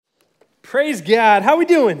Praise God. How we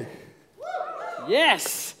doing?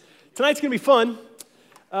 Yes. Tonight's going to be fun.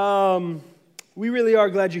 We really are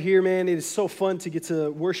glad you're here, man. It is so fun to get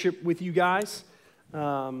to worship with you guys,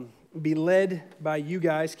 be led by you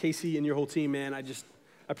guys, Casey and your whole team, man.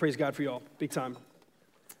 I praise God for y'all, big time.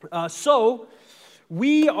 So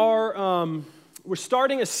we're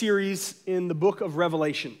starting a series in the book of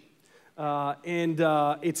Revelation, and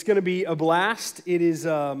it's going to be a blast.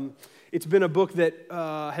 It's been a book that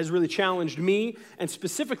has really challenged me, and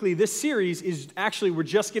specifically this series is actually, we're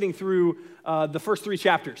just getting through the first 3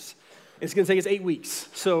 chapters. It's going to take us 8 weeks.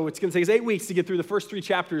 So it's going to take us 8 weeks to get through the first 3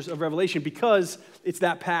 chapters of Revelation because it's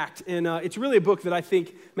that packed. And it's really a book that I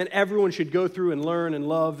think, man, everyone should go through and learn and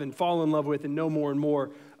love and fall in love with and know more and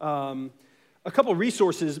more. A couple of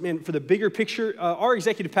resources, man, for the bigger picture. Our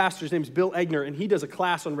executive pastor, his name is Bill Egner, and he does a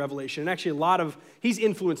class on Revelation. And actually he's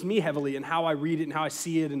influenced me heavily in how I read it and how I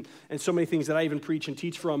see it, and so many things that I even preach and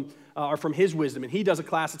teach from are from his wisdom. And he does a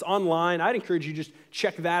class. It's online. I'd encourage you to just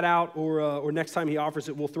check that out, or next time he offers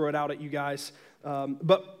it, we'll throw it out at you guys.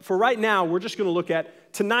 But for right now, we're just going to look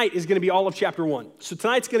at, tonight is going to be all of chapter 1. So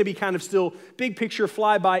tonight's going to be kind of still big picture,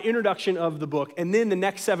 flyby, introduction of the book. And then the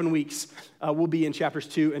next 7 weeks will be in chapters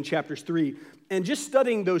 2 and chapters 3. And just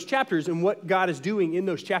studying those chapters and what God is doing in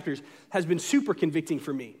those chapters has been super convicting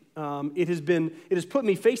for me. It has put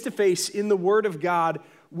me face to face in the Word of God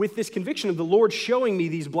with this conviction of the Lord showing me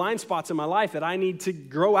these blind spots in my life that I need to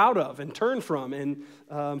grow out of and turn from and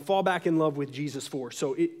fall back in love with Jesus for.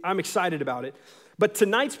 So I'm excited about it. But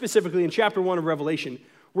tonight specifically in chapter 1 of Revelation,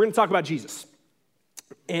 we're going to talk about Jesus.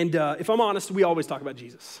 And if I'm honest, we always talk about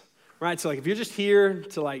Jesus, right? So like if you're just here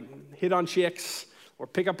to like hit on chicks or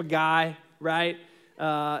pick up a guy, right?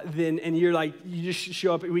 And you're like, you just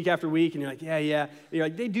show up week after week and you're like, yeah. You're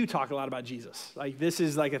like, they do talk a lot about Jesus. Like this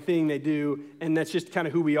is like a thing they do, and that's just kind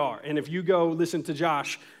of who we are. And if you go listen to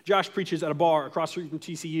Josh preaches at a bar across the street from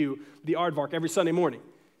TCU, the Aardvark, every Sunday morning.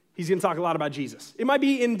 He's going to talk a lot about Jesus. It might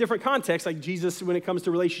be in different contexts, like Jesus when it comes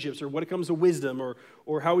to relationships or when it comes to wisdom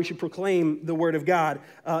or how we should proclaim the Word of God.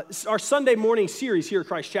 Our Sunday morning series here at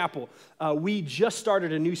Christ Chapel, we just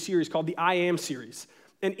started a new series called the I Am series.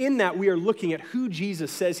 And in that, we are looking at who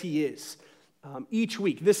Jesus says he is. Each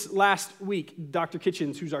week, this last week, Dr.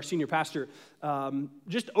 Kitchens, who's our senior pastor,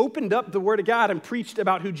 just opened up the Word of God and preached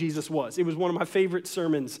about who Jesus was. It was one of my favorite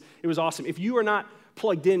sermons. It was awesome. If you are not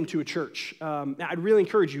plugged into a church, I'd really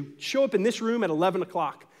encourage you, show up in this room at 11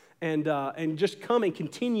 o'clock and just come and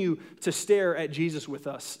continue to stare at Jesus with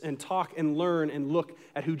us and talk and learn and look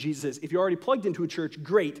at who Jesus is. If you're already plugged into a church,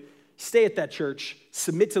 great. Stay at that church,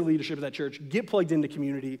 submit to the leadership of that church, get plugged into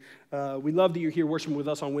community. We love that you're here worshiping with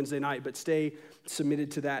us on Wednesday night, but stay submitted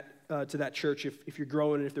to that church if you're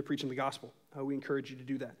growing and if they're preaching the gospel. We encourage you to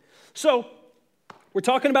do that. So, we're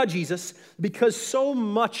talking about Jesus because so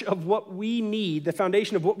much of what we need, the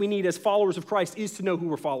foundation of what we need as followers of Christ is to know who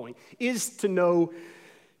we're following, is to know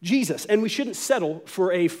Jesus. And we shouldn't settle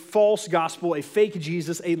for a false gospel, a fake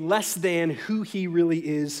Jesus, a less than who he really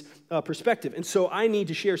is perspective. And so I need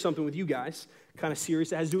to share something with you guys, kind of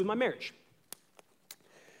serious, that has to do with my marriage.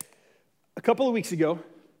 A couple of weeks ago,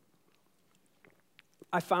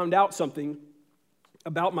 I found out something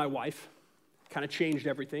about my wife, kind of changed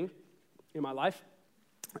everything in my life.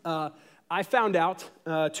 I found out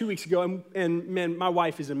 2 weeks ago, and man, my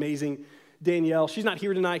wife is amazing. Danielle, she's not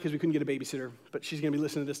here tonight because we couldn't get a babysitter, but she's going to be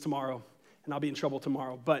listening to this tomorrow, and I'll be in trouble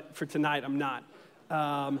tomorrow. But for tonight, I'm not.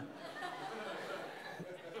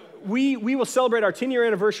 We will celebrate our 10-year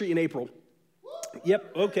anniversary in April.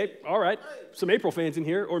 Yep, okay, all right. Some April fans in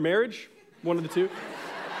here, or marriage, one of the two.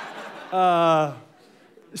 Or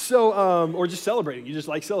just celebrating. You just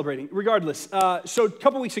like celebrating. Regardless, so a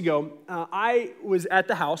couple weeks ago, I was at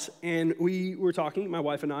the house, and we were talking, my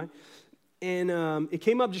wife and I, and it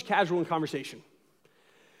came up just casual in conversation.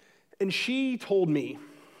 And she told me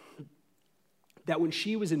that when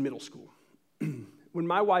she was in middle school, when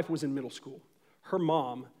my wife was in middle school, her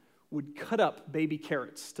mom would cut up baby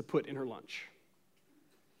carrots to put in her lunch.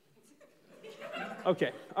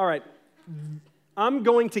 Okay, all right. I'm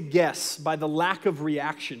going to guess by the lack of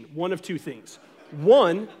reaction, one of two things.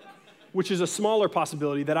 One, which is a smaller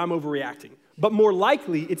possibility that I'm overreacting, but more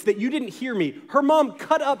likely it's that you didn't hear me. Her mom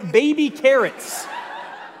cut up baby carrots.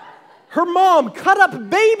 Her mom cut up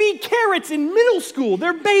baby carrots in middle school.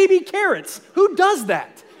 They're baby carrots. Who does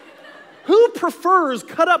that? Who prefers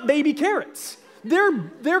cut up baby carrots?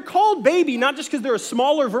 They're called baby not just because they're a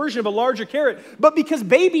smaller version of a larger carrot, but because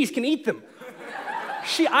babies can eat them.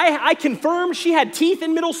 I confirmed she had teeth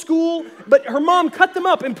in middle school, but her mom cut them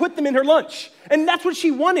up and put them in her lunch. And that's what she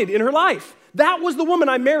wanted in her life. That was the woman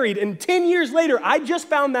I married, and 10 years later, I just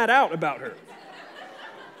found that out about her.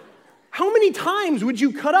 How many times would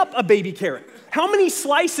you cut up a baby carrot? How many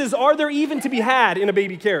slices are there even to be had in a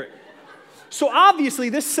baby carrot? So obviously,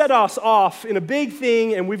 this set us off in a big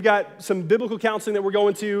thing, and we've got some biblical counseling that we're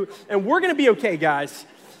going to, and we're going to be okay, guys.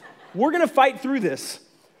 We're going to fight through this.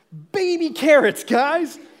 Baby carrots,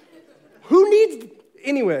 guys. Who needs...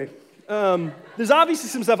 Anyway, there's obviously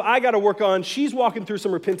some stuff I got to work on. She's walking through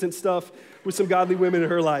some repentant stuff with some godly women in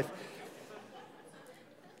her life.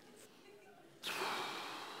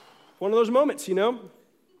 One of those moments,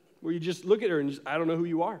 where you just look at her and just, I don't know who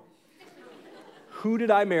you are. Who did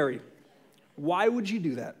I marry? Why would you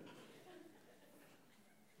do that?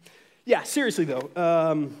 Yeah, seriously though.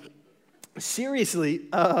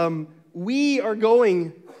 We are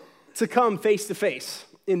going to come face to face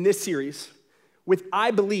in this series with, I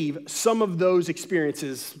believe, some of those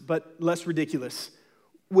experiences, but less ridiculous,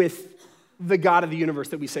 with the God of the universe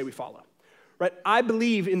that we say we follow. Right? I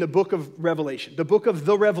believe in the book of Revelation, the book of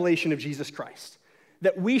the revelation of Jesus Christ,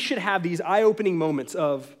 that we should have these eye-opening moments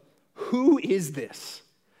of, who is this?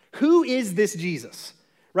 Who is this Jesus?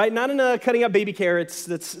 Right? Not in a cutting up baby carrots.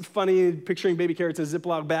 That's funny, picturing baby carrots in a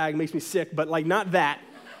Ziploc bag makes me sick, but not that.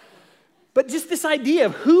 But just this idea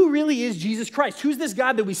of who really is Jesus Christ. Who's this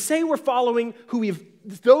God that we say we're following,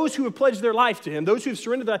 those who have pledged their life to him, those who have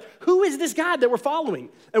surrendered their life. Who is this God that we're following?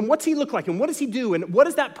 And what's he look like? And what does he do? And what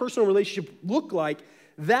does that personal relationship look like?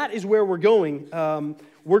 That is where we're going.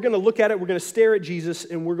 We're going to look at it. We're going to stare at Jesus,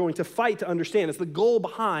 and we're going to fight to understand. It's the goal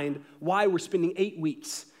behind why we're spending 8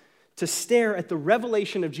 weeks to stare at the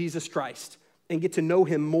revelation of Jesus Christ and get to know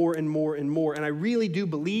him more and more and more. And I really do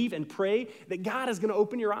believe and pray that God is going to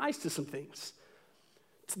open your eyes to some things.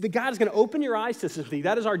 That God is going to open your eyes to some things.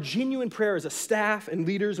 That is our genuine prayer as a staff and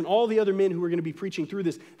leaders and all the other men who are going to be preaching through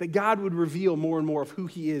this, that God would reveal more and more of who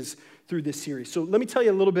he is through this series. So let me tell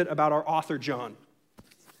you a little bit about our author, John.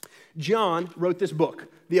 John wrote this book,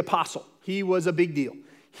 The Apostle. He was a big deal.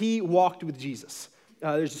 He walked with Jesus.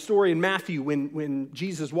 There's a story in Matthew when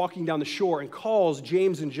Jesus is walking down the shore and calls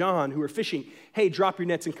James and John, who are fishing, hey, drop your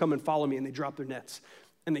nets and come and follow me. And they dropped their nets,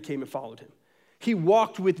 and they came and followed him. He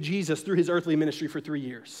walked with Jesus through his earthly ministry for 3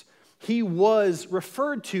 years. He was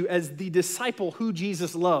referred to as the disciple who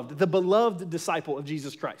Jesus loved, the beloved disciple of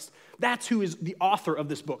Jesus Christ. That's who is the author of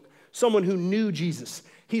this book, someone who knew Jesus.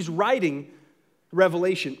 He's writing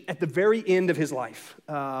Revelation at the very end of his life.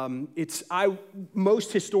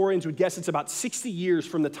 Most historians would guess it's about 60 years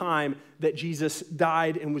from the time that Jesus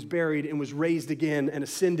died and was buried and was raised again and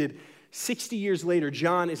ascended. 60 years later,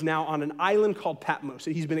 John is now on an island called Patmos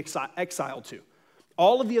that he's been exiled to.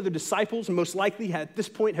 All of the other disciples, most likely at this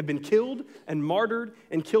point, have been killed and martyred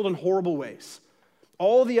and killed in horrible ways.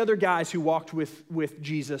 All the other guys who walked with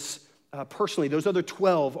Jesus personally, those other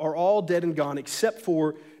 12, are all dead and gone except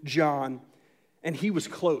for John. And he was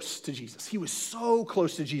close to Jesus. He was so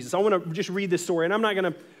close to Jesus. I want to just read this story, and I'm not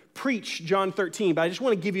going to preach John 13, but I just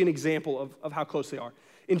want to give you an example of how close they are.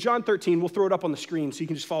 In John 13, we'll throw it up on the screen so you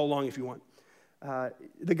can just follow along if you want.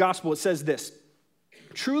 The gospel, it says this,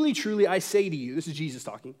 truly, truly, I say to you, this is Jesus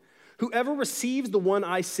talking, whoever receives the one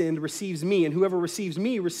I send receives me, and whoever receives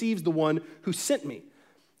me receives the one who sent me.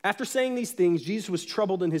 After saying these things, Jesus was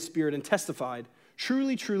troubled in his spirit and testified,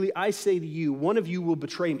 truly, truly, I say to you, one of you will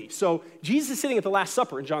betray me. So Jesus is sitting at the Last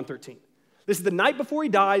Supper in John 13. This is the night before he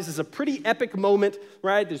dies. It's a pretty epic moment,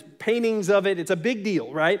 right? There's paintings of it. It's a big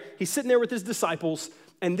deal, right? He's sitting there with his disciples,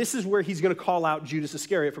 and this is where he's going to call out Judas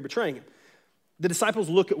Iscariot for betraying him. The disciples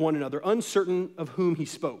look at one another, uncertain of whom he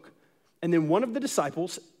spoke. And then one of the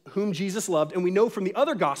disciples, whom Jesus loved, and we know from the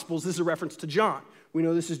other Gospels, this is a reference to John. We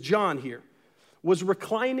know this is John here, was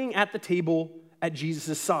reclining at the table at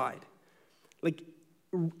Jesus' side. Like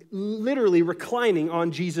literally reclining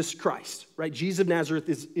on Jesus Christ, right? Jesus of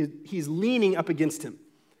Nazareth, he's leaning up against him.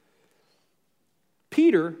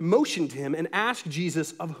 Peter motioned to him and asked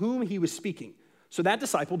Jesus of whom he was speaking. So that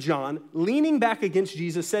disciple, John, leaning back against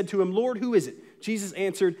Jesus, said to him, Lord, who is it? Jesus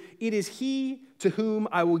answered, it is he to whom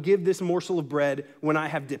I will give this morsel of bread when I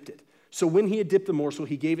have dipped it. So when he had dipped the morsel,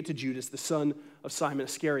 he gave it to Judas, the son of Simon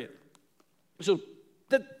Iscariot. So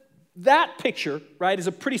that picture, right, is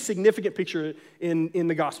a pretty significant picture in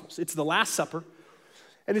the Gospels. It's the Last Supper,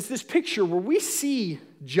 and it's this picture where we see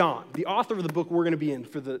John, the author of the book we're going to be in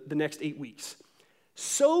for the next 8 weeks,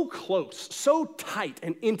 so close, so tight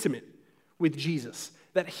and intimate with Jesus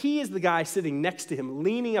that he is the guy sitting next to him,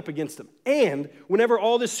 leaning up against him. And whenever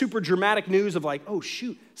all this super dramatic news of like, oh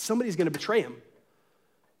shoot, somebody's going to betray him,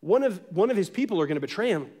 one of his people are going to betray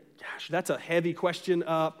him. Gosh, that's a heavy question.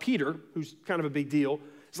 Peter, who's kind of a big deal,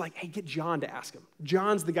 is like, hey, get John to ask him.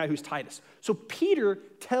 John's the guy who's tightest. So Peter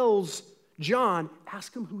tells John,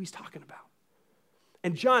 ask him who he's talking about.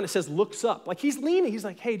 And John, it says, looks up. Like he's leaning. He's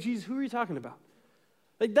like, hey, Jesus, who are you talking about?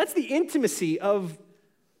 Like that's the intimacy of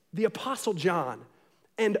the Apostle John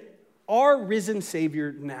and our risen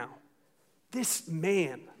Savior now. This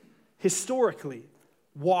man historically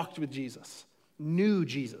walked with Jesus, knew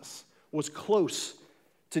Jesus, was close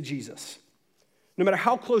to Jesus. No matter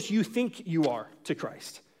how close you think you are to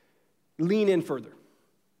Christ, lean in further.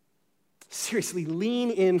 Seriously,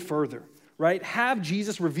 lean in further, right? Have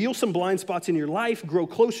Jesus reveal some blind spots in your life, grow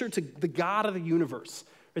closer to the God of the universe.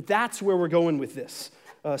 Right? That's where we're going with this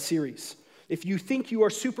series. If you think you are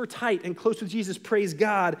super tight and close with Jesus, praise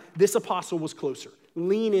God, this apostle was closer.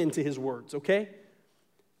 Lean into his words, okay?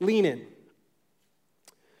 Lean in.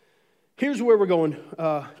 Here's where we're going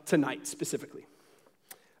tonight specifically.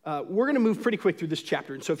 We're going to move pretty quick through this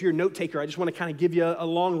chapter. And so if you're a note taker, I just want to kind of give you a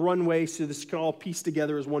long runway so this can all piece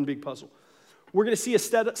together as one big puzzle. We're going to see a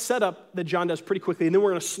setup that John does pretty quickly, and then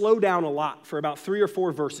we're going to slow down a lot for about 3 or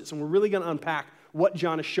 4 verses. And we're really going to unpack what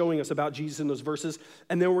John is showing us about Jesus in those verses.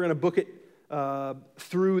 And then we're going to book it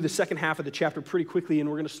through the second half of the chapter pretty quickly, and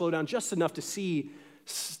we're going to slow down just enough to see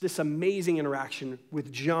this amazing interaction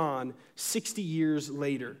with John 60 years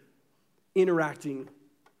later, interacting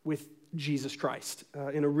with Jesus Christ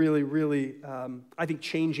in a really, really, I think,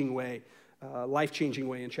 changing way, life-changing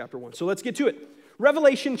way in chapter 1. So let's get to it.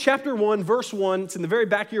 Revelation chapter 1, verse 1. It's in the very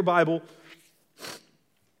back of your Bible.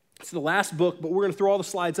 It's the last book, but we're going to throw all the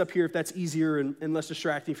slides up here if that's easier and less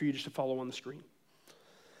distracting for you just to follow on the screen.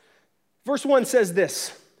 Verse 1 says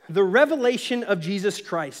this, the revelation of Jesus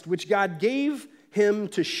Christ, which God gave him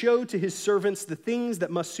to show to his servants the things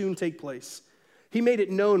that must soon take place. He made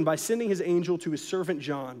it known by sending his angel to his servant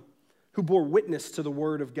John, who bore witness to the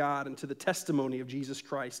word of God and to the testimony of Jesus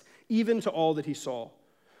Christ, even to all that he saw.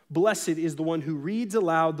 Blessed is the one who reads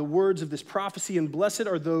aloud the words of this prophecy, and blessed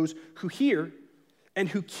are those who hear and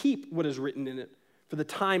who keep what is written in it, for the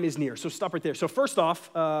time is near. So stop right there. So first off,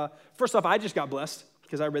 I just got blessed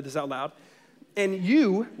because I read this out loud. And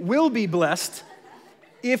you will be blessed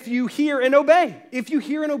if you hear and obey. If you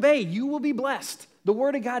hear and obey, you will be blessed. The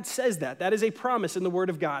Word of God says that. That is a promise in the Word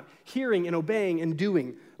of God, hearing and obeying and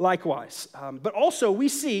doing likewise. But also we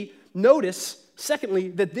see, notice, secondly,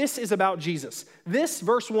 that this is about Jesus. This,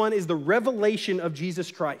 verse 1, is the revelation of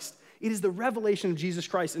Jesus Christ. It is the revelation of Jesus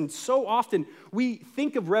Christ. And so often we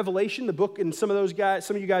think of Revelation, the book, and some of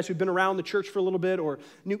you guys who've been around the church for a little bit or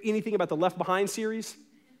knew anything about the Left Behind series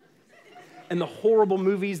and the horrible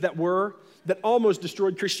movies that almost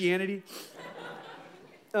destroyed Christianity.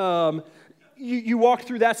 You walk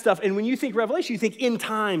through that stuff, and when you think Revelation, you think end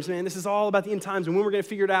times, man. This is all about the end times, and when we're going to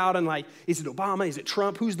figure it out, and like, is it Obama? Is it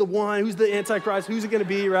Trump? Who's the one? Who's the Antichrist? Who's it going to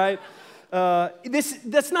be, right?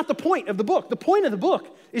 That's not the point of the book. The point of the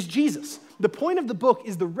book is Jesus. The point of the book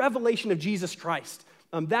is the revelation of Jesus Christ.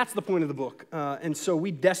 That's the point of the book, and so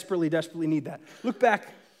we desperately, desperately need that. Look back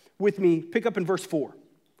with me, pick up in verse 4,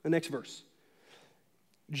 the next verse.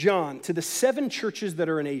 John, to the 7 churches that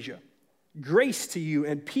are in Asia, grace to you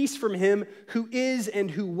and peace from him who is and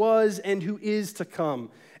who was and who is to come,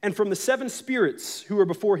 and from the 7 spirits who are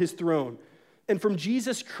before his throne, and from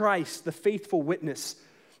Jesus Christ, the faithful witness,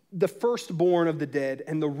 the firstborn of the dead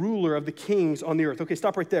and the ruler of the kings on the earth. Okay,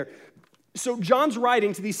 stop right there. So John's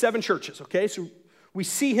writing to these 7 churches, okay? So we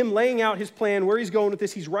see him laying out his plan, where he's going with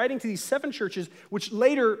this. He's writing to these 7 churches, which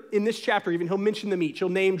later in this chapter even, he'll mention them each. He'll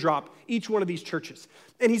name drop each one of these churches.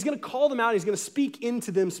 And he's going to call them out. He's going to speak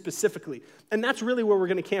into them specifically. And that's really where we're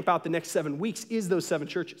going to camp out the next 7 weeks, is those 7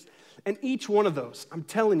 churches. And each one of those, I'm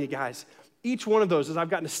telling you guys, each one of those, as I've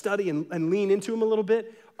gotten to study and lean into them a little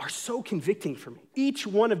bit, are so convicting for me. Each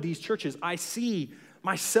one of these churches, I see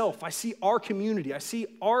myself, I see our community, I see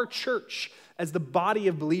our church as the body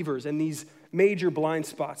of believers and these major blind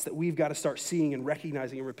spots that we've got to start seeing and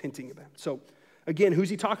recognizing and repenting about. So again, who's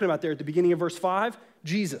he talking about there at the beginning of verse 5?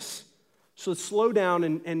 Jesus. So let's slow down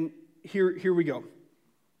and here we go.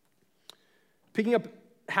 Picking up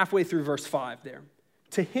halfway through verse 5 there.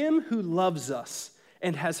 To him who loves us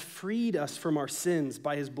and has freed us from our sins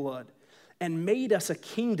by his blood and made us a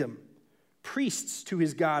kingdom, priests to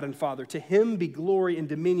his God and Father. To him be glory and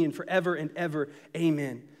dominion forever and ever.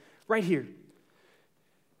 Amen. Right here,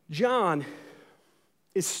 John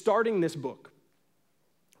is starting this book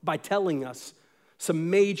by telling us some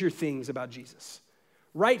major things about Jesus.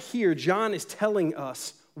 Right here, John is telling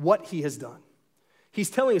us what he has done. He's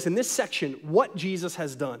telling us in this section what Jesus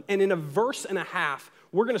has done. And in a verse and a half,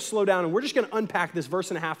 we're going to slow down and we're just going to unpack this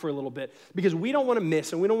verse and a half for a little bit because we don't want to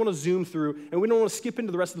miss and we don't want to zoom through and we don't want to skip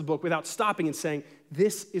into the rest of the book without stopping and saying,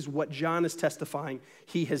 this is what John is testifying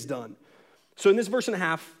he has done. So in this verse and a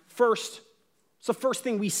half, first, it's the first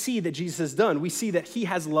thing we see that Jesus has done. We see that he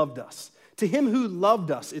has loved us. To him who loved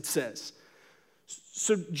us, it says.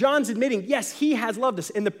 So John's admitting, yes, he has loved us.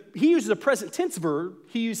 And he uses a present tense verb.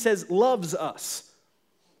 He says loves us.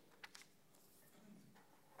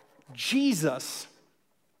 Jesus,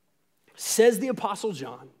 says the Apostle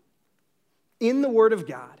John, in the Word of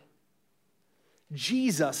God,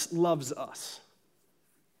 Jesus loves us.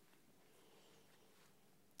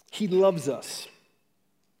 He loves us.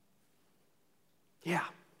 Yeah.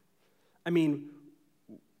 I mean,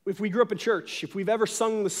 if we grew up in church, if we've ever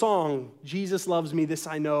sung the song, Jesus loves me, this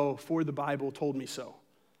I know, for the Bible told me so.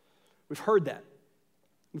 We've heard that.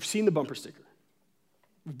 We've seen the bumper sticker.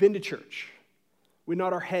 We've been to church. We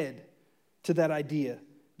nod our head to that idea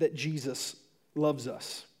that Jesus loves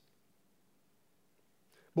us.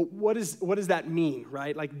 But what does that mean,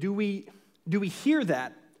 right? Like, do we hear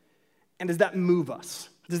that, and does that move us?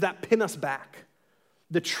 Does that pin us back?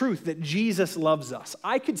 The truth that Jesus loves us.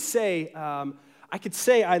 I could say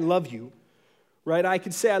I love you, right? I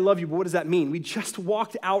could say I love you, but what does that mean? We just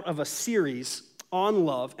walked out of a series on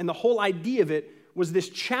love, and the whole idea of it was this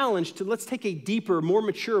challenge to let's take a deeper, more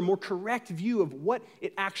mature, more correct view of what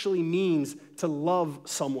it actually means to love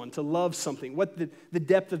someone, to love something, what the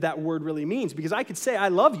depth of that word really means. Because I could say I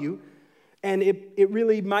love you, and it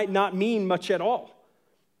really might not mean much at all.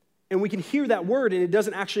 And we can hear that word, and it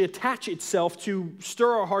doesn't actually attach itself to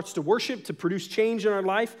stir our hearts to worship, to produce change in our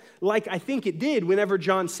life, like I think it did whenever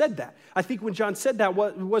John said that. I think when John said that,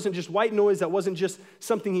 it wasn't just white noise, that wasn't just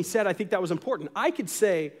something he said. I think that was important. I could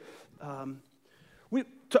say,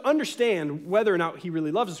 to understand whether or not he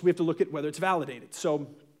really loves us, we have to look at whether it's validated. So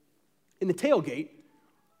in the tailgate,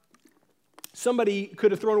 somebody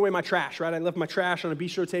could have thrown away my trash, right? I left my trash on a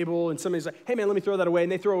bistro table, and somebody's like, hey, man, let me throw that away, and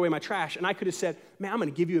they throw away my trash. And I could have said, man, I'm going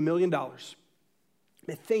to give you $1 million.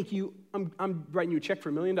 Man, thank you. I'm writing you a check for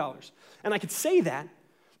 $1 million. And I could say that,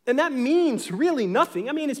 and that means really nothing.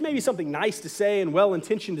 I mean, it's maybe something nice to say and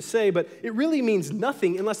well-intentioned to say, but it really means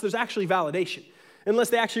nothing unless there's actually validation.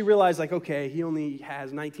 Unless they actually realize, like, okay, he only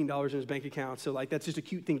has $19 in his bank account, so, like, that's just a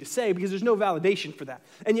cute thing to say because there's no validation for that.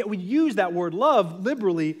 And yet we use that word love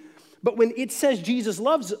liberally, but when it says Jesus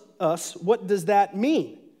loves us, what does that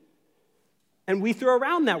mean? And we throw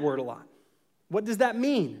around that word a lot. What does that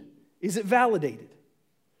mean? Is it validated?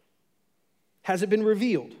 Has it been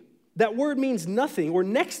revealed? That word means nothing or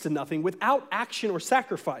next to nothing without action or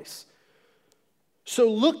sacrifice.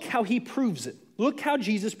 So look how he proves it. Look how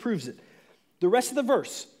Jesus proves it. The rest of the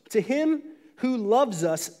verse, to him who loves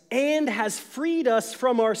us and has freed us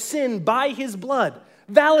from our sin by his blood.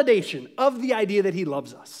 Validation of the idea that he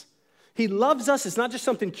loves us. He loves us. It's not just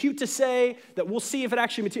something cute to say that we'll see if it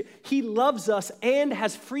actually materializes. He loves us and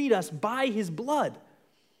has freed us by his blood.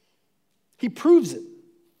 He proves it.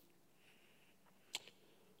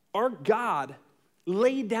 Our God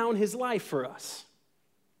laid down his life for us.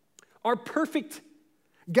 Our perfect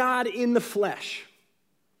God in the flesh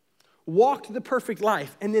walked the perfect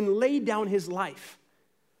life, and then laid down his life.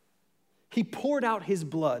 He poured out his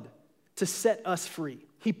blood to set us free.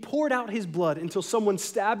 He poured out his blood until someone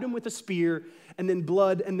stabbed him with a spear, and then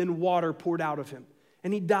blood and then water poured out of him.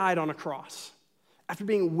 And he died on a cross after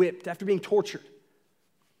being whipped, after being tortured.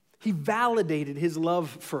 He validated his love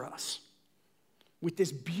for us with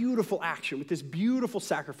this beautiful action, with this beautiful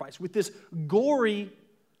sacrifice, with this gory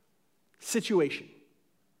situation.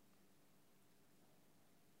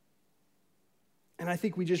 And I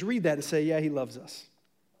think we just read that and say, yeah, he loves us.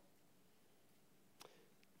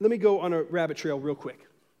 Let me go on a rabbit trail real quick.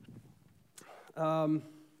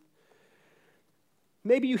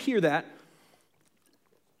 Maybe you hear that,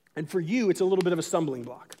 and for you, it's a little bit of a stumbling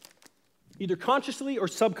block. Either consciously or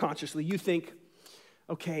subconsciously, you think,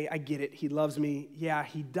 okay, I get it. He loves me. Yeah,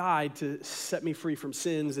 he died to set me free from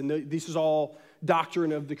sins, and this is all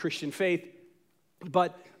doctrine of the Christian faith,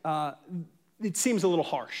 but it seems a little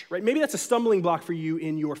harsh, right? Maybe that's a stumbling block for you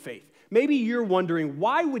in your faith. Maybe you're wondering,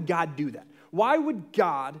 why would God do that? Why would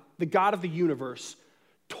God, the God of the universe,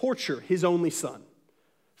 torture his only son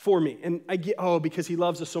for me? And I get, because he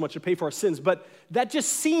loves us so much to pay for our sins. But that just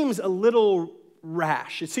seems a little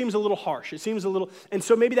rash. It seems a little harsh. It seems a little, and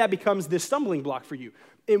so maybe that becomes this stumbling block for you.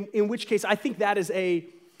 In which case, I think that is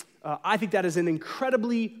an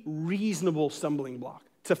incredibly reasonable stumbling block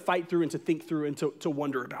to fight through and to think through and to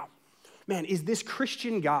wonder about. Man, is this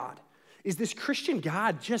Christian God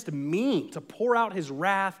just mean to pour out his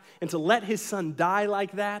wrath and to let his son die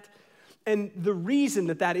like that? And the reason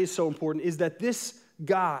that is so important is that this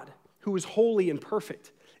God, who is holy and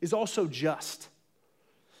perfect, is also just.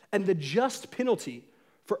 And the just penalty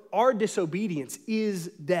for our disobedience is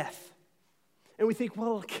death. And we think,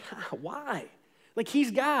 well, God, why? Like,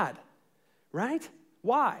 he's God, right?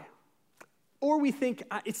 Why? Or we think,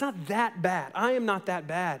 it's not that bad. I am not that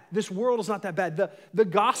bad. This world is not that bad. The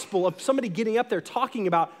gospel of somebody getting up there talking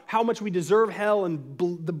about how much we deserve hell and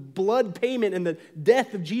the blood payment and the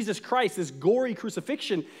death of Jesus Christ, this gory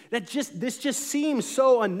crucifixion, this just seems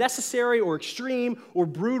so unnecessary or extreme or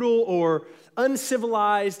brutal or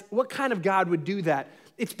uncivilized. What kind of God would do that?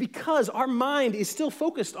 It's because our mind is still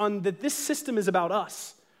focused on that this system is about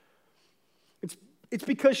us. It's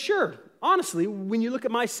because, sure, honestly, when you look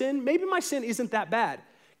at my sin, maybe my sin isn't that bad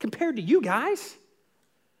compared to you guys,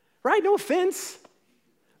 right? No offense.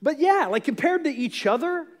 But yeah, like compared to each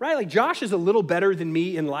other, right? Like Josh is a little better than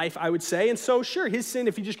me in life, I would say. And so, sure, his sin,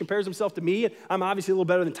 if he just compares himself to me, I'm obviously a little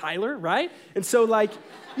better than Tyler, right? And so, like,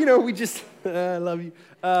 we just, I love you.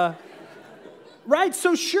 Right?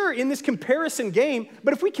 So sure, in this comparison game,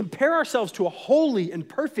 but if we compare ourselves to a holy and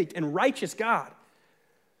perfect and righteous God,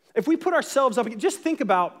 if we put ourselves up, just think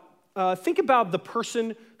about the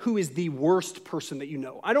person who is the worst person that you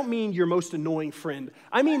know. I don't mean your most annoying friend.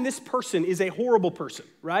 I mean this person is a horrible person,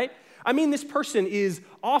 right? I mean this person is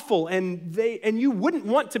awful and you wouldn't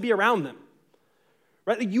want to be around them,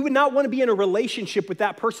 right? Like you would not want to be in a relationship with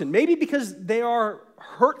that person, maybe because they are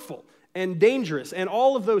hurtful and dangerous and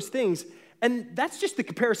all of those things. And that's just the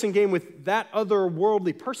comparison game with that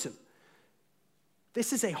otherworldly person.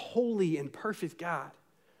 This is a holy and perfect God.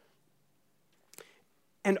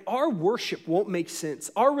 And our worship won't make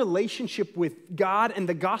sense. Our relationship with God and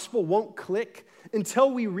the gospel won't click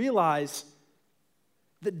until we realize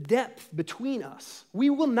the depth between us.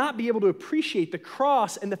 We will not be able to appreciate the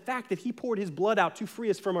cross and the fact that he poured his blood out to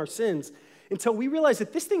free us from our sins until we realize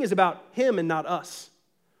that this thing is about him and not us.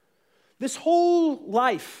 This whole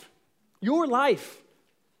life, your life,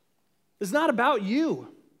 is not about you.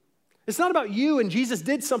 It's not about you and Jesus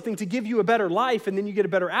did something to give you a better life and then you get a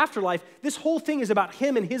better afterlife. This whole thing is about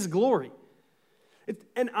him and his glory.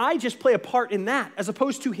 And I just play a part in that as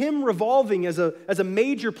opposed to him revolving as a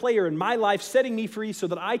major player in my life, setting me free so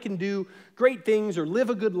that I can do great things or live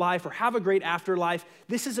a good life or have a great afterlife.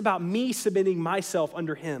 This is about me submitting myself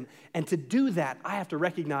under him. And to do that, I have to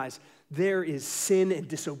recognize there is sin and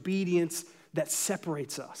disobedience that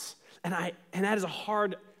separates us. And that is a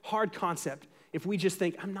hard concept. If we just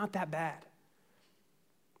think, I'm not that bad,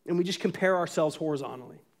 and we just compare ourselves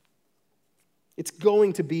horizontally, it's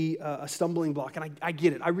going to be a stumbling block. And I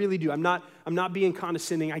get it. I really do. I'm not being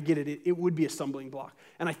condescending. I get it. It would be a stumbling block.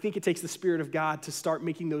 And I think it takes the Spirit of God to start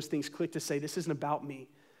making those things click to say, this isn't about me.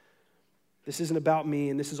 This isn't about me,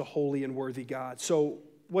 and this is a holy and worthy God. So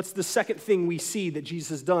what's the second thing we see that Jesus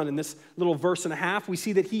has done in this little verse and a half? We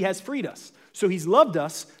see that he has freed us. So he's loved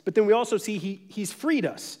us, but then we also see he's freed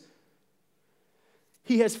us.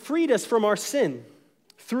 He has freed us from our sin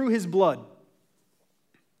through his blood.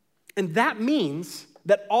 And that means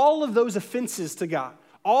that all of those offenses to God,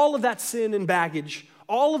 all of that sin and baggage,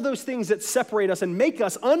 all of those things that separate us and make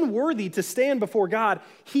us unworthy to stand before God,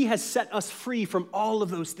 he has set us free from all of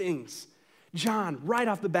those things. John, right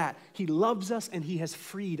off the bat, he loves us and he has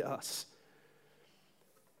freed us.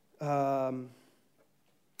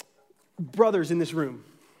 Brothers in this room,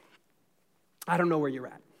 I don't know where you're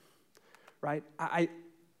at. Right? I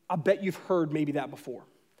bet you've heard maybe that before.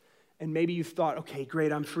 And maybe you've thought, okay,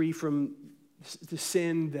 great, I'm free from the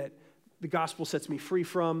sin that the gospel sets me free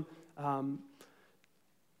from,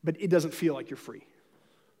 but it doesn't feel like you're free.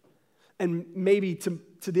 And maybe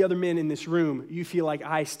to the other men in this room, you feel like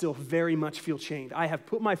I still very much feel chained. I have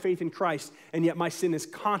put my faith in Christ, and yet my sin is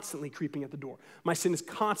constantly creeping at the door. My sin is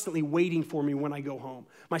constantly waiting for me when I go home.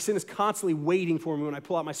 My sin is constantly waiting for me when I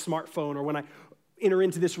pull out my smartphone or when I enter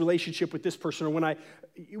into this relationship with this person, or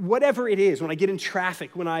whatever it is, when I get in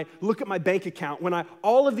traffic, when I look at my bank account,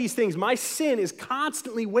 all of these things, my sin is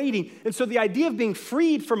constantly waiting. And so the idea of being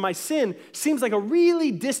freed from my sin seems like a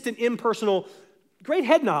really distant, impersonal, great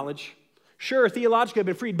head knowledge. Sure, theologically I've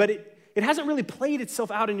been freed, but it hasn't really played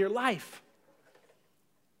itself out in your life.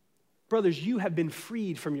 Brothers, you have been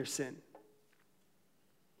freed from your sin.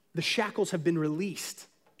 The shackles have been released.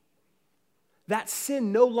 That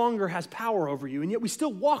sin no longer has power over you, and yet we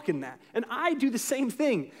still walk in that. And I do the same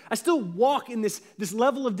thing. I still walk in this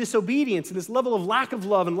level of disobedience and this level of lack of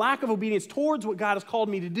love and lack of obedience towards what God has called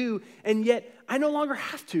me to do, and yet I no longer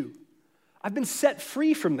have to. I've been set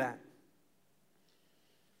free from that.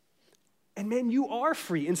 And man, you are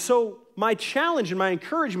free. And so my challenge and my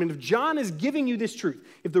encouragement, if John is giving you this truth,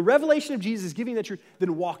 if the revelation of Jesus is giving you that truth,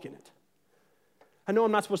 then walk in it. I know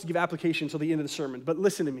I'm not supposed to give application until the end of the sermon, but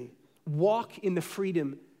listen to me. Walk in the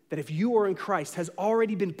freedom that if you are in Christ has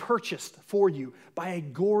already been purchased for you by a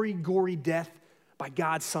gory, gory death by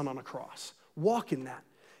God's Son on a cross. Walk in that.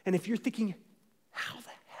 And if you're thinking, how the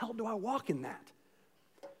hell do I walk in that?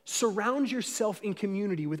 surround yourself in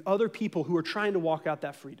community with other people who are trying to walk out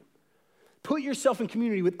that freedom. Put yourself in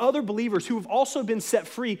community with other believers who have also been set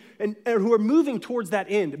free and who are moving towards that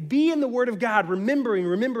end. Be in the Word of God,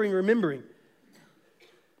 remembering.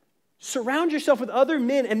 Surround yourself with other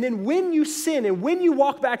men, and then when you sin and when you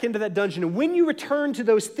walk back into that dungeon and when you return to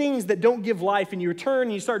those things that don't give life and you return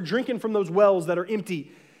and you start drinking from those wells that are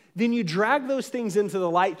empty, then you drag those things into the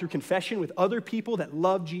light through confession with other people that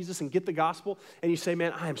love Jesus and get the gospel, and you say,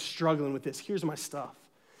 man, I am struggling with this. Here's my stuff.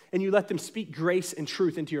 And you let them speak grace and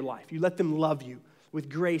truth into your life. You let them love you with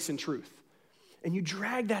grace and truth. And you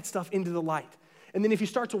drag that stuff into the light. And then if you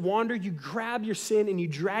start to wander, you grab your sin and you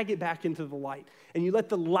drag it back into the light. And you let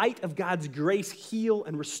the light of God's grace heal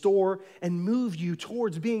and restore and move you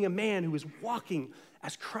towards being a man who is walking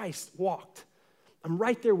as Christ walked. I'm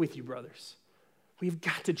right there with you, brothers. We've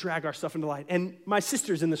got to drag our stuff into light. And my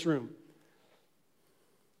sisters in this room,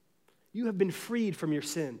 you have been freed from your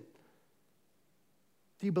sin.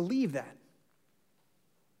 Do you believe that?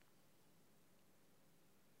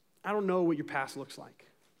 I don't know what your past looks like.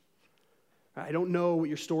 I don't know what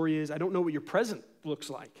your story is. I don't know what your present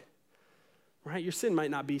looks like. Right? Your sin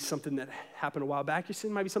might not be something that happened a while back. Your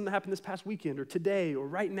sin might be something that happened this past weekend or today or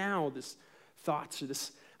right now, this thoughts or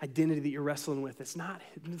this identity that you're wrestling with. It's not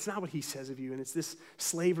what he says of you, and it's this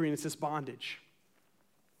slavery and it's this bondage.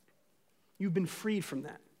 You've been freed from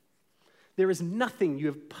that. There is nothing you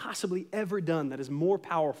have possibly ever done that is more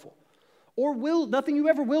powerful, or nothing you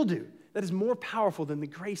ever will do that is more powerful than the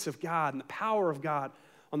grace of God and the power of God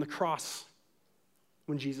on the cross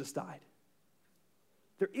when Jesus died.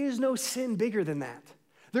 There is no sin bigger than that.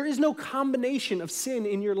 There is no combination of sin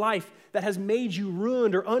in your life that has made you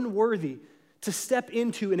ruined or unworthy to step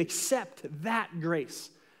into and accept that grace.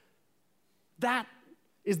 That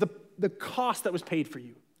is the cost that was paid for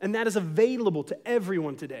you, and that is available to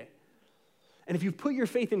everyone today. And if you've put your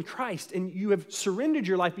faith in Christ and you have surrendered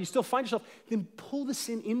your life, but you still find yourself, then pull the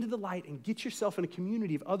sin into the light and get yourself in a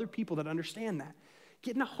community of other people that understand that.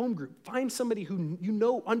 Get in a home group. Find somebody who you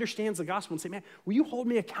know understands the gospel and say, man, will you hold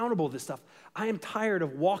me accountable to this stuff? I am tired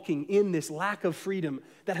of walking in this lack of freedom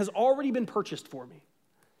that has already been purchased for me.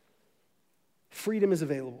 Freedom is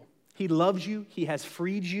available. He loves you. He has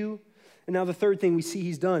freed you. And now the third thing we see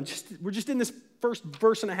he's done, we're just in this first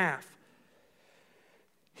verse and a half.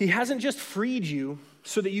 He hasn't just freed you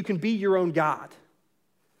so that you can be your own God,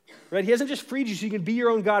 right? He hasn't just freed you so you can be your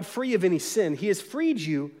own God free of any sin. He has freed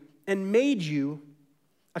you and made you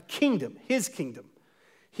a kingdom, his kingdom.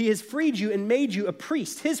 He has freed you and made you a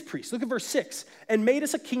priest, his priest. Look at verse 6. And made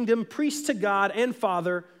us a kingdom, priest to God and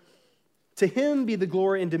Father. To him be the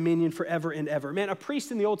glory and dominion forever and ever. Man, a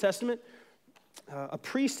priest in the Old Testament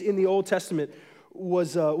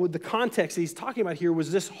was, with the context that he's talking about here,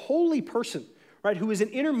 was this holy person, right, who is an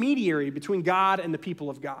intermediary between God and the people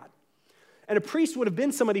of God. And a priest would have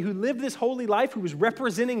been somebody who lived this holy life, who was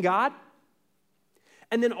representing God,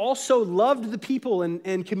 and then also loved the people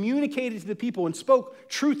and communicated to the people and spoke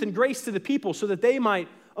truth and grace to the people so that they might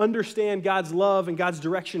understand God's love and God's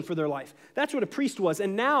direction for their life. That's what a priest was.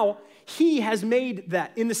 And now he has made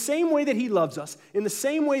that in the same way that he loves us, in the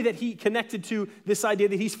same way that he connected to this idea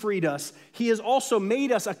that he's freed us, he has also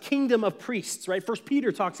made us a kingdom of priests, right? 1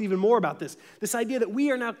 Peter talks even more about this idea that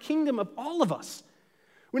we are now kingdom of all of us.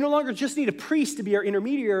 We no longer just need a priest to be our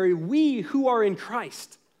intermediary. We who are in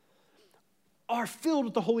Christ are filled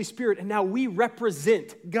with the Holy Spirit, and now we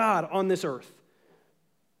represent God on this earth,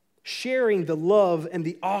 sharing the love and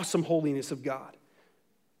the awesome holiness of God.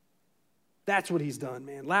 That's what he's done,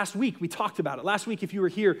 man. Last week, we talked about it. Last week, if you were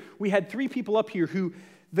here, we had 3 people up here who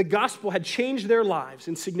the gospel had changed their lives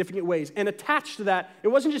in significant ways. And attached to that, it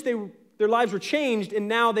wasn't just their lives were changed and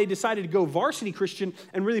now they decided to go varsity Christian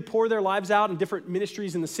and really pour their lives out in different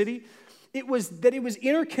ministries in the city. It was that it was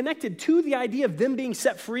interconnected to the idea of them being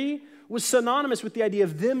set free, was synonymous with the idea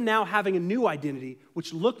of them now having a new identity,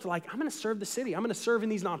 which looked like, I'm going to serve the city. I'm going to serve in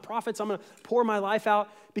these nonprofits. I'm going to pour my life out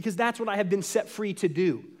because that's what I have been set free to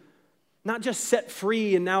do. Not just set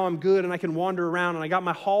free and now I'm good and I can wander around and I got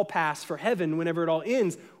my hall pass for heaven whenever it all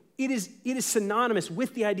ends. It is synonymous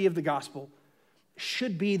with the idea of the gospel.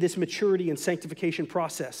 Should be this maturity and sanctification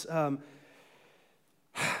process.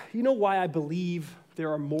 You know why I believe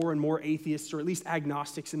there are more and more atheists, or at least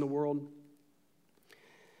agnostics in the world?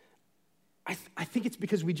 I think it's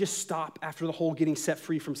because we just stop after the whole getting set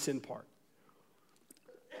free from sin part.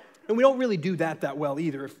 And we don't really do that well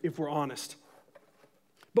either, if we're honest.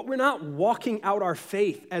 But we're not walking out our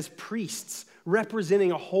faith as priests,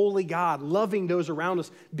 representing a holy God, loving those around us,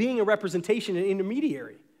 being a representation and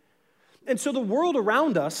intermediary. And so the world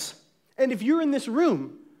around us, and if you're in this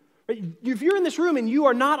room, If you're in this room and you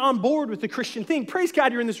are not on board with the Christian thing, praise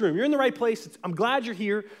God you're in this room. You're in the right place. I'm glad you're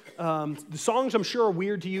here. The songs I'm sure are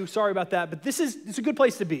weird to you. Sorry about that. But it's a good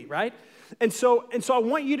place to be, right? And so I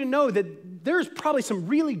want you to know that there's probably some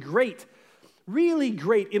really great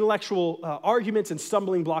intellectual arguments and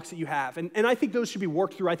stumbling blocks that you have. And I think those should be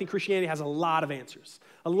worked through. I think Christianity has a lot of answers.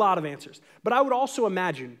 But I would also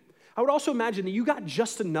imagine that you got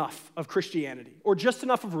just enough of Christianity, or just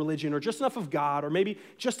enough of religion, or just enough of God, or maybe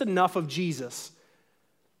just enough of Jesus.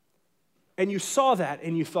 And you saw that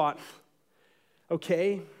and you thought,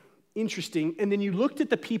 okay, interesting. And then you looked at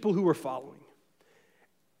the people who were following.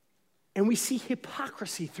 And we see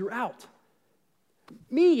hypocrisy throughout.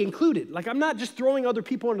 Me included. Like, I'm not just throwing other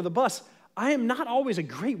people under the bus. I am not always a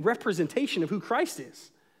great representation of who Christ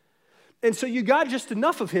is. And so you got just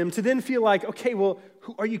enough of him to then feel like, okay, well,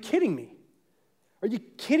 are you kidding me? Are you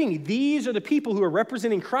kidding me? These are the people who are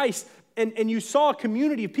representing Christ. And you saw a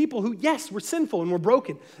community of people who, yes, we're sinful and we're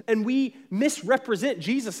broken. And we misrepresent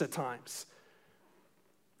Jesus at times.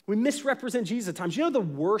 We misrepresent Jesus at times. You know the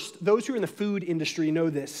worst, those who are in the food industry know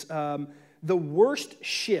this. The worst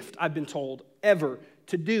shift, I've been told, ever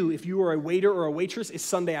to do if you are a waiter or a waitress is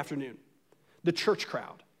Sunday afternoon. The church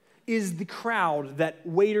crowd is the crowd that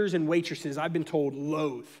waiters and waitresses, I've been told,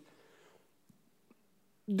 loathe.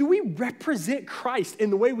 Do we represent Christ in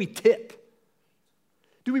the way we tip?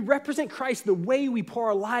 Do we represent Christ in the way we pour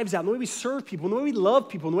our lives out, in the way we serve people, in the way we love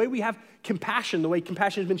people, in the way we have compassion, the way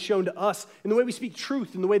compassion has been shown to us, in the way we speak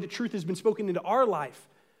truth, in the way that truth has been spoken into our life?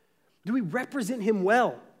 Do we represent him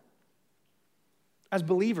well as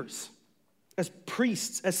believers, as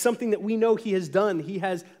priests, as something that we know he has done? He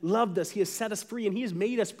has loved us, he has set us free, and he has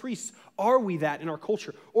made us priests. Are we that in our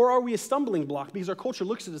culture? Or are we a stumbling block because our culture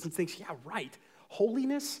looks at us and thinks, yeah, right,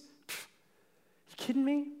 holiness? Pfft, you kidding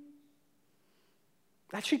me?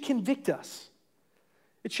 That should convict us.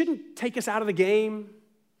 It shouldn't take us out of the game.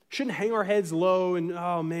 Shouldn't hang our heads low and,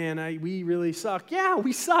 oh man, we really suck. Yeah,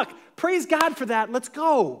 we suck. Praise God for that. Let's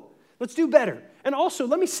go. Let's do better. And also,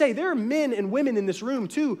 let me say, there are men and women in this room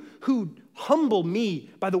too who humble me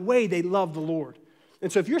by the way they love the Lord.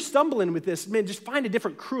 And so if you're stumbling with this, man, just find a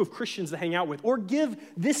different crew of Christians to hang out with, or give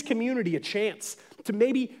this community a chance to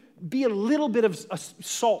maybe be a little bit of a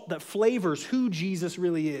salt that flavors who Jesus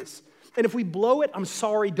really is. And if we blow it, I'm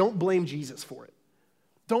sorry, don't blame Jesus for it.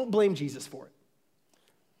 Don't blame Jesus for it.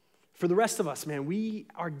 For the rest of us, man, we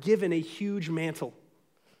are given a huge mantle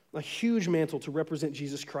to represent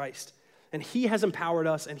Jesus Christ. And he has empowered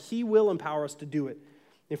us, and he will empower us to do it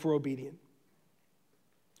if we're obedient.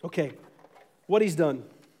 Okay, what he's done.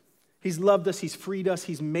 He's loved us, he's freed us,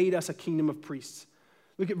 he's made us a kingdom of priests.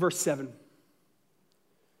 Look at verse 7.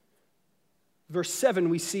 Verse 7,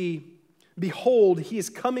 we see, behold, he is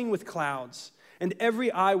coming with clouds, and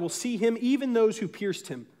every eye will see him, even those who pierced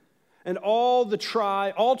him. And all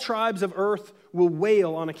tribes of earth will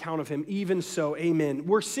wail on account of him. Even so, amen.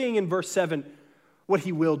 We're seeing in verse 7 what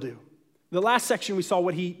he will do. The last section we saw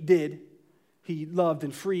what he did. He loved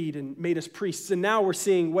and freed and made us priests. And now we're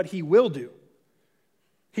seeing what he will do.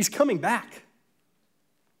 He's coming back.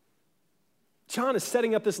 John is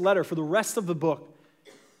setting up this letter for the rest of the book.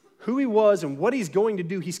 Who he was and what he's going to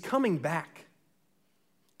do. He's coming back.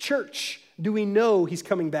 Church, do we know he's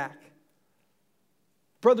coming back?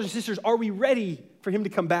 Brothers and sisters, are we ready for him to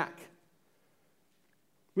come back?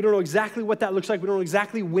 We don't know exactly what that looks like. We don't know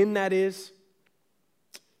exactly when that is.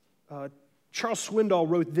 Charles Swindoll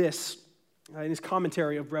wrote this in his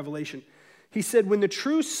commentary of Revelation. He said, when the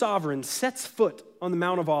true sovereign sets foot on the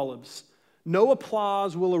Mount of Olives, no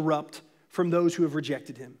applause will erupt from those who have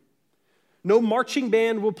rejected him. No marching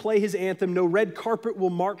band will play his anthem. No red carpet will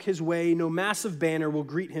mark his way. No massive banner will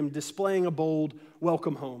greet him, displaying a bold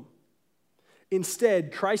welcome home.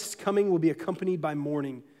 Instead, Christ's coming will be accompanied by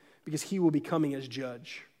mourning because he will be coming as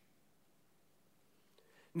judge.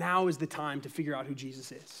 Now is the time to figure out who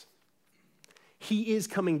Jesus is. He is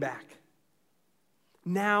coming back.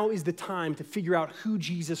 Now is the time to figure out who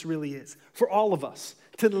Jesus really is. For all of us,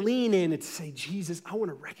 to lean in and to say, Jesus, I want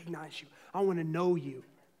to recognize you. I want to know you.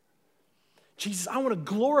 Jesus, I want to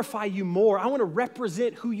glorify you more. I want to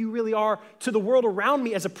represent who you really are to the world around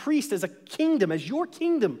me as a priest, as a kingdom, as your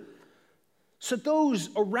kingdom, so those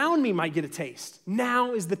around me might get a taste.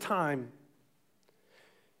 Now is the time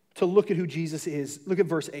to look at who Jesus is. Look at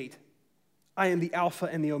verse 8. I am the Alpha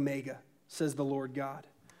and the Omega, says the Lord God,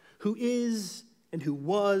 who is and who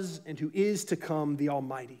was and who is to come, the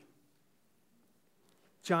Almighty.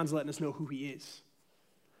 John's letting us know who he is,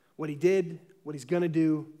 what he did, what he's going to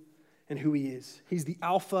do, and who he is. He's the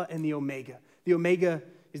Alpha and the Omega. The Omega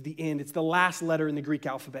is the end. It's the last letter in the Greek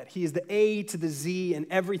alphabet. He is the A to the Z and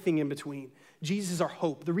everything in between. Jesus is our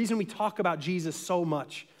hope. The reason we talk about Jesus so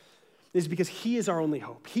much is because he is our only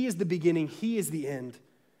hope. He is the beginning. He is the end.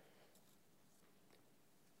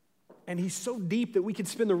 And he's so deep that we could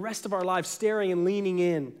spend the rest of our lives staring and leaning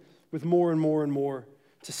in with more and more and more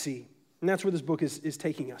to see. And that's where this book is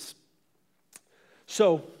taking us.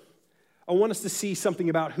 So I want us to see something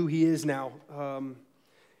about who he is now.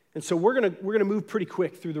 And so we're gonna move pretty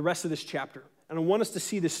quick through the rest of this chapter. And I want us to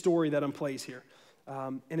see this story that unplays here.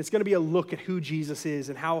 And it's going to be a look at who Jesus is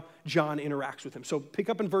and how John interacts with him. So pick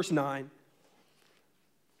up in verse 9,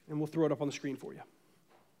 and we'll throw it up on the screen for you.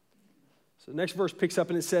 So the next verse picks up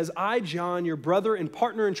and it says, I, John, your brother and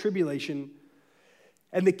partner in tribulation,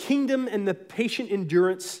 and the kingdom and the patient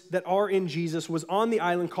endurance that are in Jesus was on the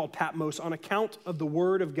island called Patmos on account of the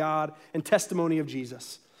word of God and testimony of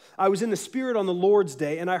Jesus. I was in the Spirit on the Lord's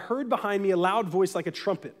day, and I heard behind me a loud voice like a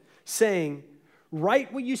trumpet, saying,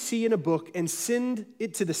 write what you see in a book and send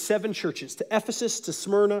it to the 7 churches, to Ephesus, to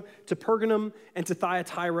Smyrna, to Pergamum, and to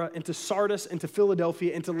Thyatira, and to Sardis, and to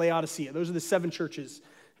Philadelphia, and to Laodicea. Those are the 7 churches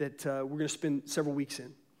that we're going to spend several weeks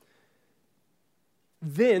in.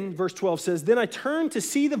 Then, verse 12 says, then I turned to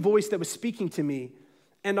see the voice that was speaking to me,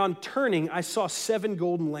 and on turning, I saw 7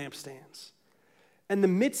 golden lampstands. And in the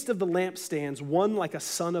midst of the lampstands, one like a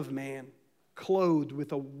son of man, clothed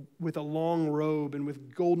with a long robe and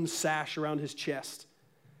with golden sash around his chest.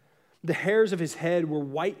 The hairs of his head were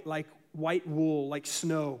white like white wool, like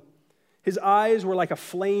snow. His eyes were like a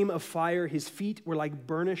flame of fire. His feet were like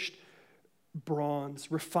burnished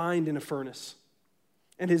bronze, refined in a furnace.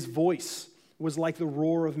 And his voice was like the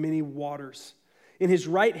roar of many waters. In his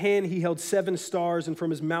right hand he held 7 stars, and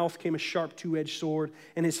from his mouth came a sharp 2-edged sword,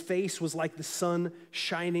 and his face was like the sun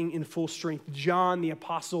shining in full strength. John, the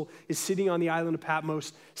apostle, is sitting on the island of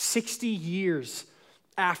Patmos 60 years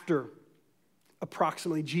after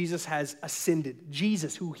approximately Jesus has ascended.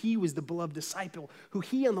 Jesus, who he was the beloved disciple, who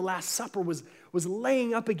he on the Last Supper was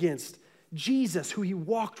laying up against. Jesus, who he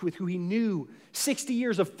walked with, who he knew, 60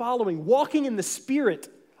 years of following, walking in the Spirit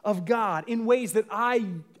of God in ways that I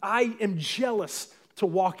am jealous to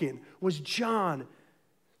walk in, was John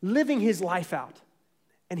living his life out.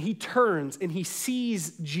 And he turns and he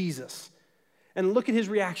sees Jesus. And look at his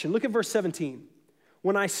reaction. Look at verse 17.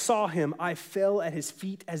 When I saw him, I fell at his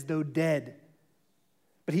feet as though dead.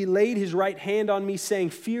 But he laid his right hand on me,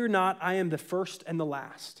 saying, fear not, I am the first and the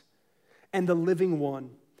last, and the living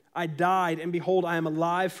one. I died, and behold, I am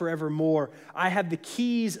alive forevermore. I have the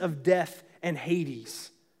keys of death and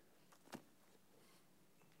Hades.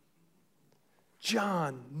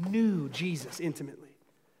 John knew Jesus intimately.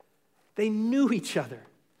 They knew each other.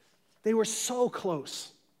 They were so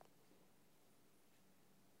close.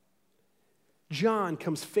 John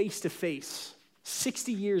comes face to face,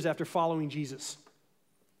 60 years after following Jesus.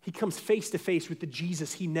 He comes face to face with the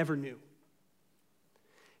Jesus he never knew.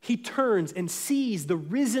 He turns and sees the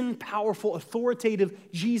risen, powerful, authoritative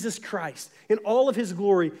Jesus Christ in all of his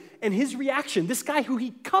glory. And his reaction, this guy who he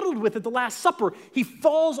cuddled with at the Last Supper, he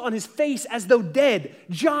falls on his face as though dead.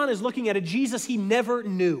 John is looking at a Jesus he never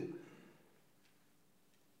knew.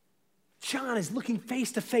 John is looking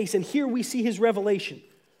face to face, and here we see his revelation.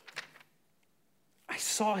 I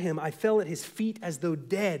saw him, I fell at his feet as though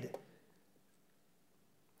dead.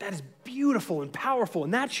 That is beautiful and powerful,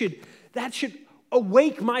 and that should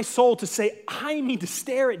awake my soul to say, I need to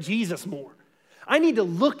stare at Jesus more. I need to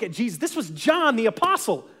look at Jesus. This was John the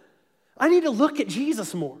apostle. I need to look at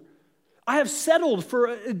Jesus more. I have settled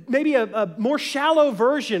for maybe a more shallow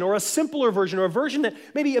version or a simpler version or a version that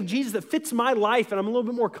maybe of Jesus that fits my life and I'm a little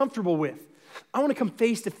bit more comfortable with. I want to come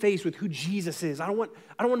face to face with who Jesus is. I don't want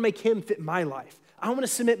to make him fit my life. I want to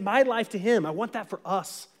submit my life to him. I want that for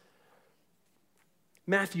us.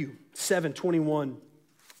 Matthew 7:21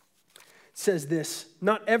 says this,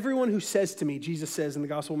 not everyone who says to me, Jesus says in the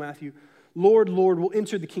Gospel of Matthew, Lord, Lord, will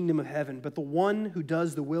enter the kingdom of heaven, but the one who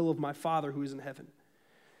does the will of my Father who is in heaven.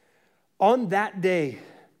 On that day,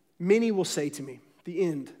 many will say to me, the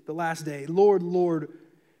end, the last day, Lord, Lord,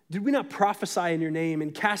 did we not prophesy in your name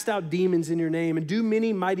and cast out demons in your name and do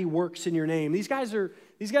many mighty works in your name? These guys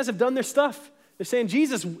have done their stuff. They're saying,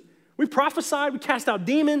 Jesus, we prophesied, we cast out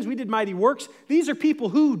demons, we did mighty works. These are people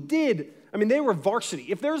who did. They were varsity.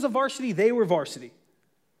 If there was a varsity, they were varsity.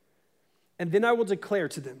 And then I will declare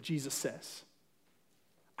to them, Jesus says,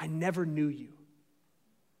 I never knew you.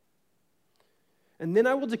 And then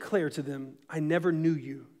I will declare to them, I never knew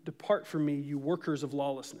you. Depart from me, you workers of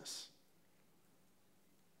lawlessness.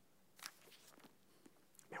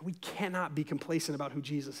 Man, we cannot be complacent about who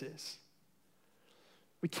Jesus is.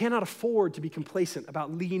 We cannot afford to be complacent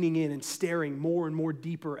about leaning in and staring more and more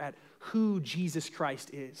deeper at who Jesus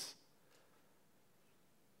Christ is.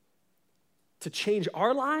 to change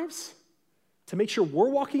our lives, to make sure we're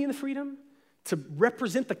walking in the freedom, to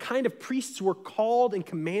represent the kind of priests we're called and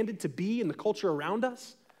commanded to be in the culture around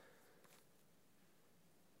us,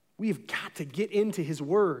 we've got to get into his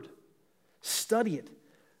word, study it.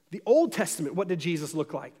 The Old Testament, what did Jesus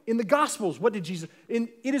look like? In the Gospels, what did Jesus,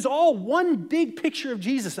 it is all one big picture of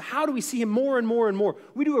Jesus. How do we see him more and more and more?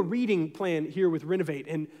 We do a reading plan here with Renovate,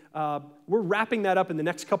 and we're wrapping that up in the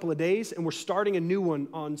next couple of days, and we're starting a new one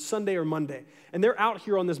on Sunday or Monday. And they're out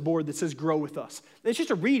here on this board that says Grow With Us. And it's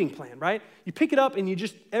just a reading plan, right? You pick it up, and you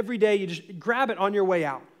just, every day, you just grab it on your way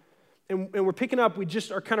out. And we're picking up, we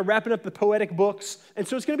just are kind of wrapping up the poetic books, and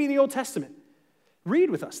so it's going to be in the Old Testament.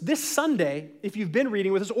 Read with us. This Sunday, if you've been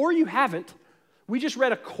reading with us or you haven't, we just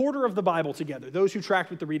read a quarter of the Bible together, those who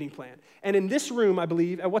tracked with the reading plan. And in this room, I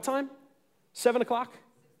believe, at what time? 7 o'clock?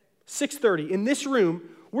 6:30. In this room,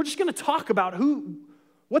 we're just going to talk about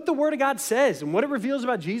what the Word of God says and what it reveals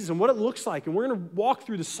about Jesus and what it looks like. And we're going to walk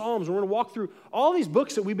through the Psalms. And we're going to walk through all these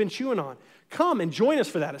books that we've been chewing on. Come and join us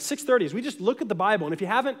for that at 6:30 as we just look at the Bible. And if you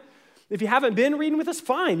haven't been reading with us,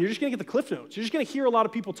 fine. You're just going to get the Cliff Notes. You're just going to hear a lot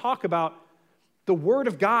of people talk about the Word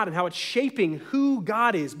of God and how it's shaping who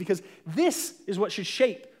God is, because this is what should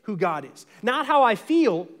shape who God is. Not how I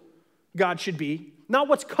feel God should be, not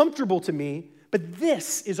what's comfortable to me, but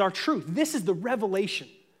this is our truth. This is the revelation.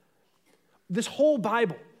 This whole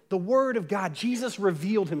Bible, the Word of God, Jesus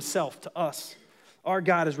revealed himself to us. Our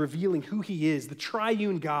God is revealing who he is, the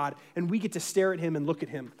triune God, and we get to stare at him and look at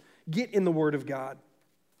him. Get in the Word of God.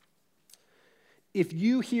 If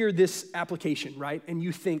you hear this application, right, and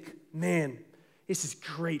you think, man, this is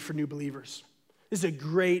great for new believers. This is a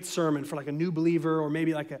great sermon for like a new believer or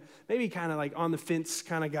maybe kind of like on the fence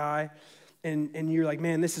kind of guy. And you're like,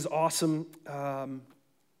 man, this is awesome. I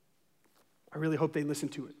really hope they listen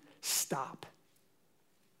to it. Stop.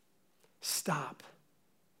 Stop.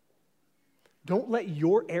 Don't let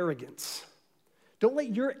your arrogance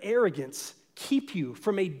keep you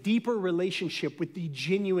from a deeper relationship with the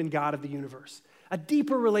genuine God of the universe. A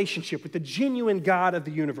deeper relationship with the genuine God of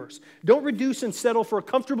the universe. Don't reduce and settle for a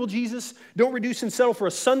comfortable Jesus. Don't reduce and settle for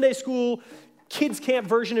a Sunday school, kids camp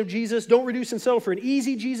version of Jesus. Don't reduce and settle for an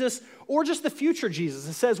easy Jesus or just the future Jesus.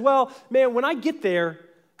 It says, well, man, when I get there,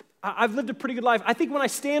 I've lived a pretty good life. I think when I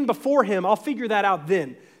stand before him, I'll figure that out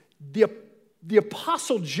then. The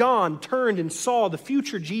Apostle John turned and saw the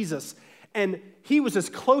future Jesus, and he was as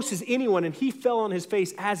close as anyone, and he fell on his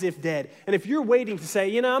face as if dead. And if you're waiting to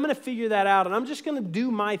say, I'm going to figure that out, and I'm just going to do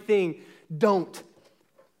my thing, don't.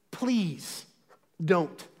 Please,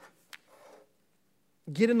 don't.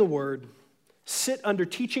 Get in the Word. Sit under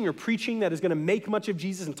teaching or preaching that is going to make much of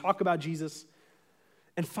Jesus and talk about Jesus.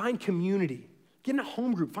 And find community. Get in a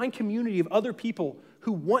home group. Find community of other people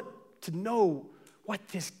who want to know what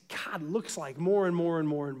this God looks like more and more and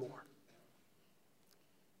more and more.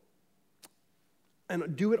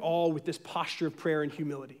 And do it all with this posture of prayer and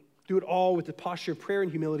humility. Do it all with the posture of prayer and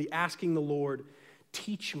humility, asking the Lord,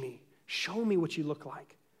 teach me, show me what you look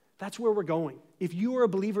like. That's where we're going. If you are a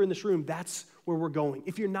believer in this room, that's where we're going.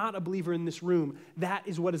 If you're not a believer in this room, that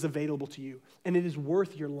is what is available to you. And it is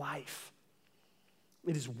worth your life.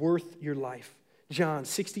 It is worth your life. John,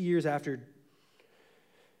 60 years after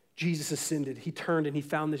Jesus ascended, he turned and he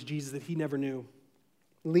found this Jesus that he never knew.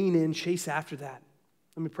 Lean in, chase after that.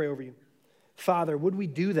 Let me pray over you. Father, would we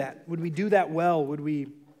do that? Would we do that well? Would we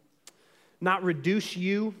not reduce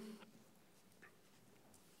you,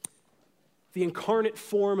 the incarnate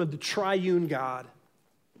form of the triune God?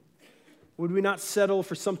 Would we not settle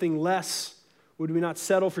for something less? Would we not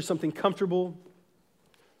settle for something comfortable?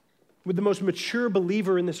 Would the most mature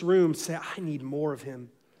believer in this room say, I need more of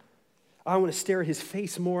him. I want to stare at his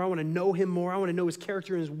face more. I want to know him more. I want to know his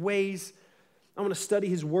character and his ways. I want to study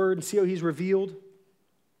his word and see how he's revealed.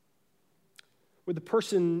 Would the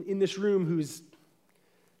person in this room who's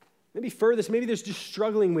maybe furthest, maybe they're just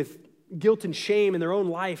struggling with guilt and shame in their own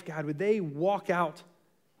life, God, would they walk out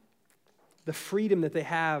the freedom that they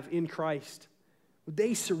have in Christ? Would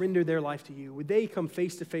they surrender their life to you? Would they come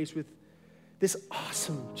face to face with this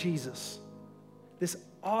awesome Jesus, this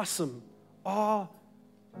awesome,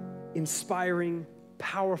 awe-inspiring,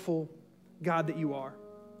 powerful God that you are?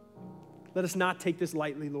 Let us not take this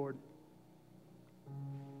lightly, Lord.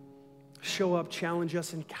 Show up, challenge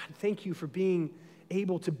us, and God, thank you for being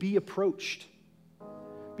able to be approached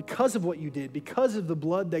because of what you did, because of the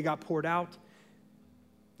blood that got poured out,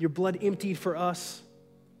 your blood emptied for us.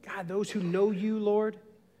 God, those who know you, Lord,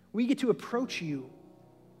 we get to approach you.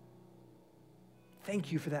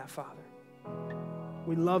 Thank you for that, Father.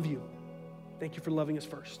 We love you. Thank you for loving us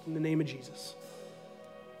first. In the name of Jesus.